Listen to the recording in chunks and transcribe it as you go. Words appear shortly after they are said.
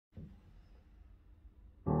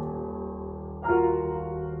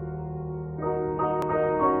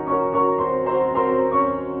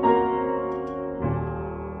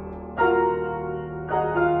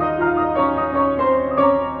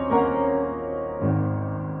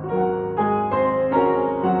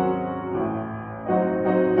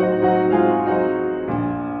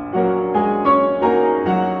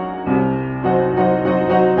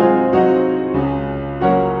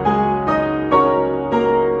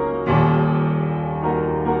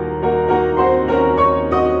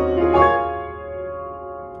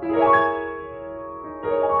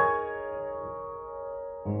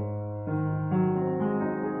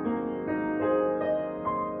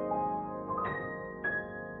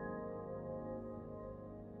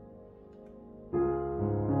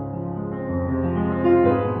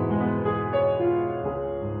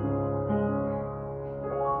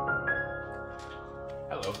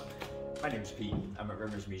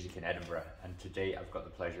Music in Edinburgh, and today I've got the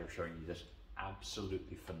pleasure of showing you this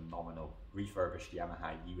absolutely phenomenal refurbished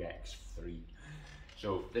Yamaha UX-3.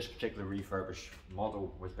 So this particular refurbished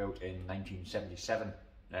model was built in 1977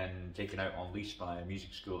 and taken out on lease by a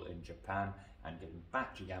music school in Japan and given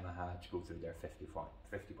back to Yamaha to go through their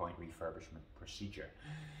 50-point refurbishment procedure.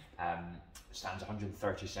 Stands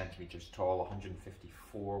 130 centimeters tall,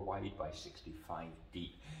 154 wide by 65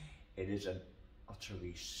 deep. It is an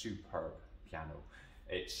utterly superb piano.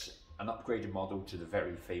 It's an upgraded model to the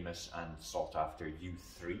very famous and sought after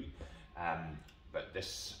U3, but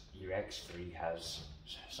this UX3 has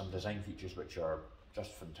some design features which are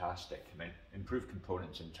just fantastic. I mean, improved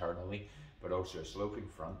components internally, but also a sloping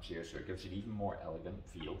front here, so it gives it even more elegant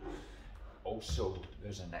feel. Also,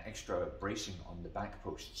 there's an extra bracing on the back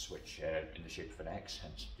posts, which in the shape of an X,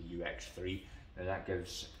 hence the UX3. Now that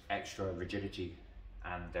gives extra rigidity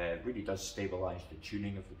and really does stabilize the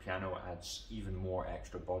tuning of the piano, adds even more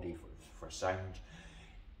extra body for sound.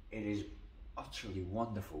 It is utterly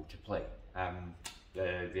wonderful to play.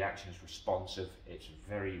 The action is responsive, it's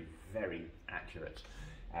very, very accurate,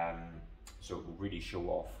 so it will really show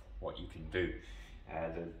off what you can do.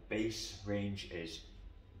 The bass range is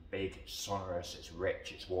big, sonorous, it's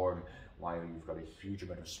rich, it's warm, while you've got a huge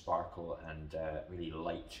amount of sparkle and really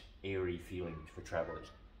light, airy feeling for treble. It's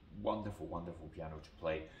wonderful, wonderful piano to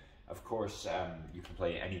play. Of course, you can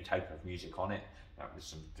play any type of music on it. That was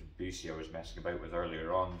some Debussy I was messing about with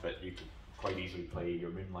earlier on, but you could quite easily play your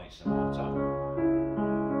Moonlight Sonata.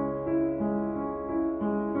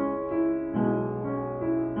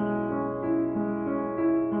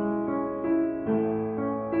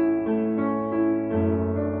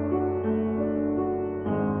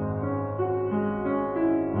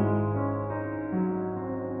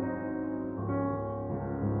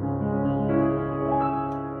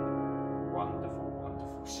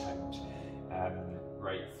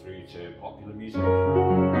 Right through to popular music.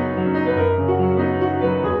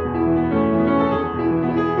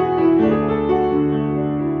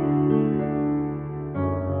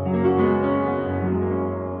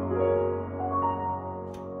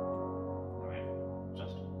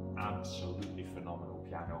 Just absolutely phenomenal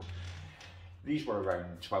piano. These were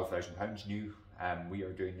around £12,000 new. We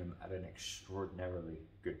are doing them at an extraordinarily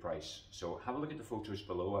good price. So have a look at the photos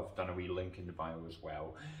below. I've done a wee link in the bio as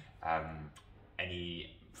well.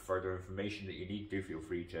 Any further information that you need, do feel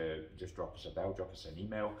free to just drop us a bell, drop us an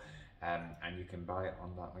email, and you can buy it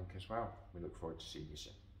on that link as well. We look forward to seeing you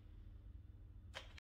soon.